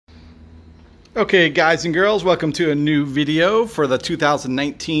Okay, guys and girls, welcome to a new video for the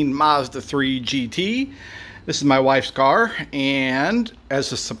 2019 Mazda 3 GT. This is my wife's car, and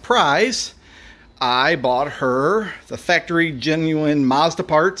as a surprise, I bought her the factory genuine Mazda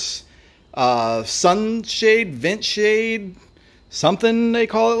parts, sunshade, vent shade, something they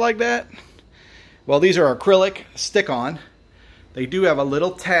call it like that. Well, these are acrylic stick-on. They do have a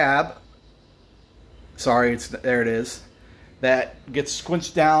little tab. Sorry, there it is. That gets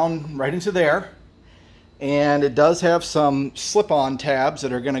squinched down right into there, and it does have some slip-on tabs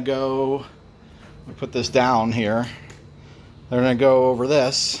that are going to go, let me put this down here, they're going to go over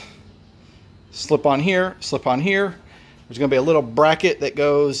this, slip on here, slip on here. There's going to be a little bracket that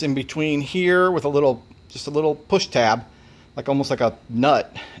goes in between here with a little, just a little push tab, like almost like a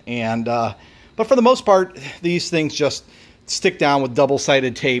nut. And but for the most part, these things just stick down with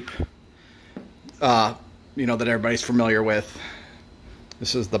double-sided tape, you know, that everybody's familiar with.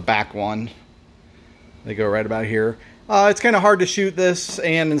 This is the back one. They go right about here. It's kind of hard to shoot this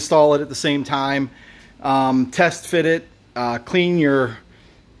and install it at the same time. Test fit it, clean your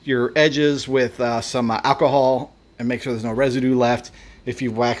edges with some alcohol and make sure there's no residue left. If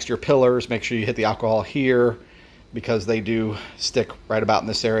you've waxed your pillars, make sure you hit the alcohol here, because they do stick right about in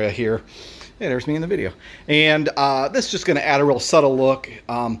this area here. Yeah, there's me in the video. And this is just going to add a real subtle look.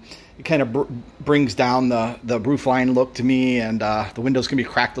 It kind of brings down the roof line look to me, and the windows can be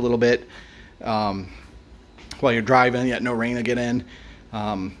cracked a little bit while you're driving, yet no rain to get in.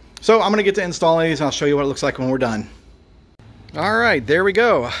 So I'm going to get to installing these, and I'll show you what it looks like when we're done. Alright, there we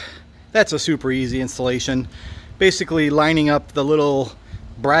go. That's a super easy installation. Basically lining up the little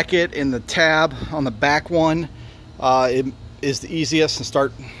bracket and the tab on the back one. It is the easiest, and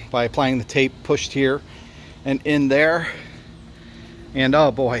start by applying the tape pushed here and in there. And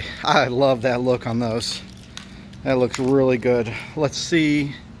oh boy, I love that look on those. That looks really good. Let's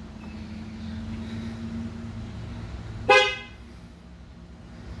see. I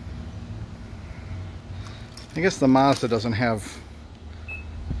guess the Mazda doesn't have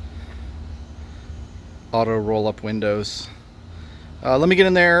auto roll-up windows. Let me get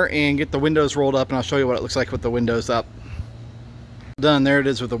in there and get the windows rolled up, and I'll show you what it looks like with the windows up. Done. There it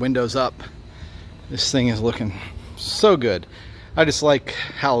is with the windows up. This thing is looking so good. I just like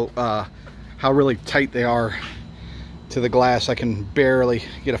how really tight they are to the glass. I can barely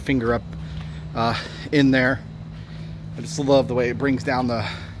get a finger up in there. I just love the way it brings down the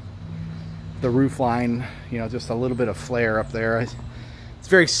roof line. You know, just a little bit of flare up there. It's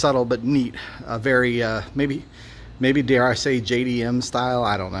very subtle but neat. Very maybe dare I say JDM style.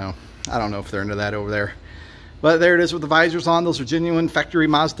 I don't know. I don't know if they're into that over there. But there it is with the visors on. Those are genuine factory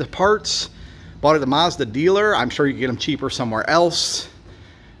Mazda parts. Bought at the Mazda dealer. I'm sure you can get them cheaper somewhere else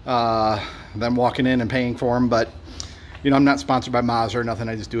than walking in and paying for them. But, you know, I'm not sponsored by Mazda or nothing.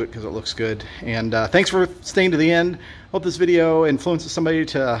 I just do it because it looks good. And thanks for staying to the end. Hope this video influences somebody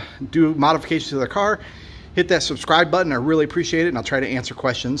to do modifications to their car. Hit that subscribe button. I really appreciate it. And I'll try to answer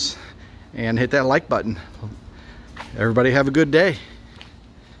questions. And hit that like button. Everybody have a good day.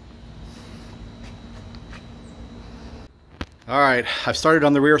 Alright, I've started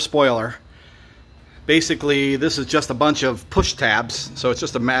on the rear spoiler. Basically, this is just a bunch of push tabs, so it's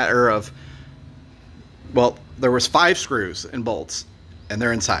just a matter of, well, there was 5 screws and bolts, and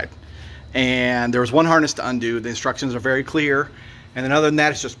they're inside. And there was one harness to undo. The instructions are very clear. And then other than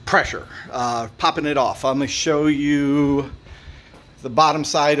that, it's just pressure, popping it off. I'm going to show you the bottom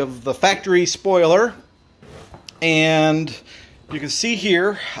side of the factory spoiler. And you can see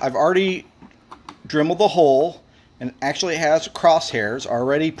here, I've already dremelled the hole. And it actually has crosshairs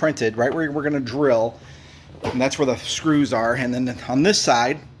already printed right where we're going to drill. And that's where the screws are. And then on this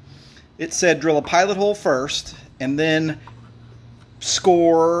side, it said drill a pilot hole first, and then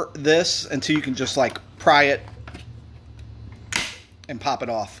score this until you can just like pry it and pop it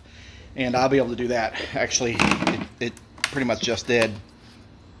off. And I'll be able to do that. Actually, it pretty much just did.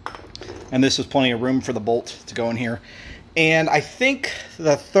 And this is plenty of room for the bolt to go in here. And I think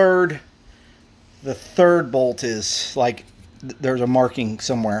the third bolt is like, there's a marking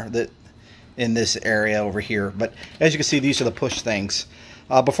somewhere that in this area over here. But as you can see, these are the push things.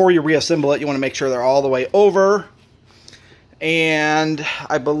 Before you reassemble it, you want to make sure they're all the way over. And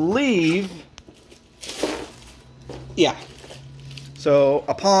I believe, yeah. So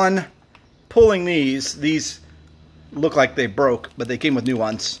upon pulling these look like they broke, but they came with new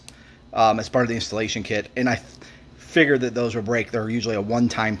ones as part of the installation kit. And I figured that those would break. They're usually a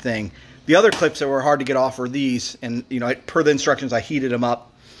one-time thing. The other clips that were hard to get off were these, and you know, per the instructions, I heated them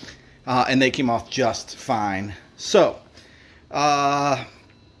up, and they came off just fine. So,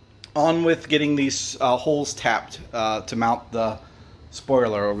 on with getting these holes tapped to mount the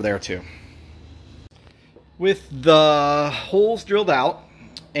spoiler over there too. With the holes drilled out,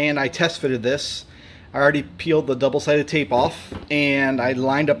 and I test fitted this. I already peeled the double-sided tape off, and I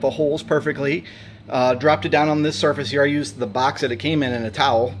lined up the holes perfectly. Dropped it down on this surface here. I used the box that it came in a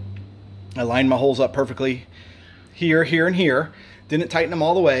towel. I lined my holes up perfectly here, here, and here. Didn't tighten them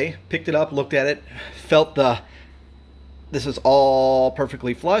all the way. Picked it up, looked at it, felt this is all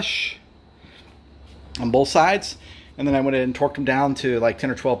perfectly flush on both sides. And then I went in and torqued them down to like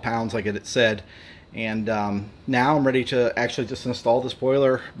 10 or 12 pounds like it said. And now I'm ready to actually just install the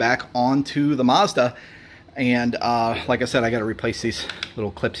spoiler back onto the Mazda. And like I said, I got to replace these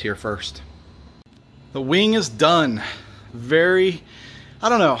little clips here first. The wing is done. I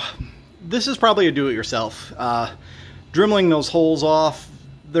don't know. This is probably a do-it-yourself. Dremeling those holes off,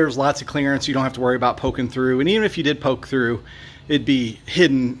 there's lots of clearance. You don't have to worry about poking through. And even if you did poke through, it'd be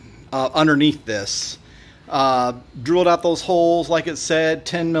hidden underneath this. Drilled out those holes, like it said,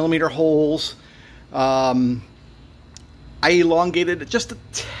 10mm holes. I elongated it just a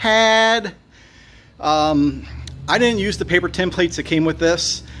tad. I didn't use the paper templates that came with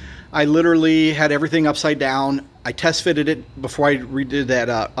this. I literally had everything upside down. I test fitted it before I redid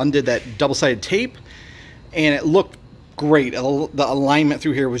that, undid that double-sided tape, and it looked great. The alignment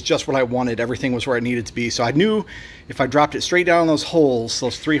through here was just what I wanted. Everything was where it needed to be. So I knew if I dropped it straight down on those holes,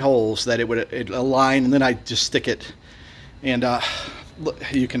 those 3 holes, that it'd align, and then I'd just stick it. And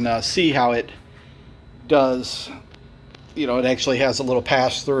you can see how it does. You know, it actually has a little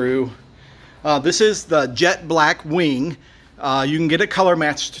pass through. This is the jet black wing. You can get it color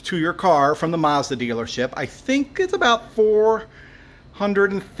matched to your car from the Mazda dealership. I think it's about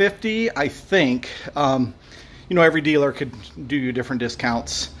 $450, I think. You know, every dealer could do you different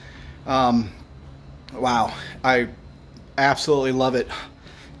discounts. Wow, I absolutely love it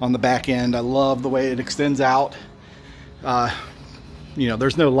on the back end. I love the way it extends out. You know,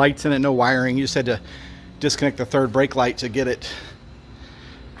 there's no lights in it, no wiring. You just had to disconnect the third brake light to get it.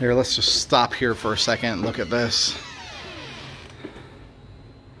 Here, let's just stop here for a second and look at this.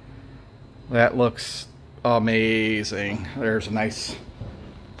 That looks amazing. There's a nice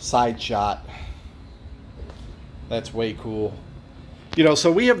side shot. That's way cool. You know,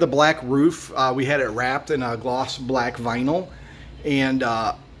 so we have the black roof. We had it wrapped in a gloss black vinyl. And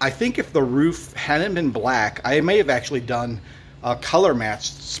I think if the roof hadn't been black, I may have actually done a color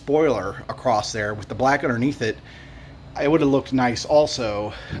matched spoiler across there with the black underneath it. It would have looked nice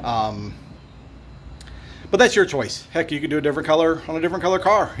also. But that's your choice. Heck, you could do a different color on a different color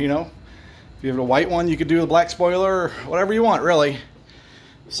car, you know. If you have a white one, you could do a black spoiler, or whatever you want, really.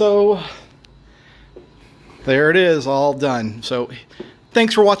 So there it is, all done. So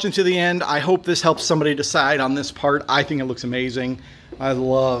thanks for watching to the end. I hope this helps somebody decide on this part. I think it looks amazing. I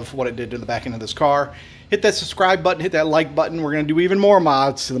love what it did to the back end of this car. Hit that subscribe button, hit that like button. We're going to do even more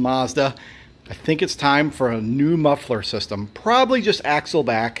mods to the Mazda. I think it's time for a new muffler system. Probably just axle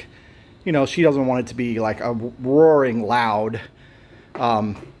back. You know, she doesn't want it to be like a roaring loud.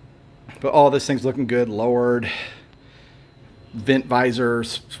 But all this thing's looking good. Lowered vent visor,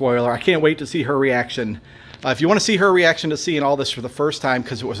 spoiler. I can't wait to see her reaction. If you want to see her reaction to seeing all this for the first time,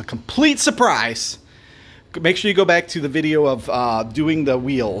 because it was a complete surprise, make sure you go back to the video of doing the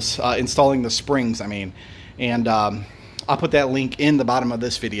wheels, installing the springs, I mean. And I'll put that link in the bottom of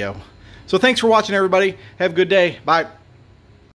this video. So thanks for watching, everybody. Have a good day. Bye.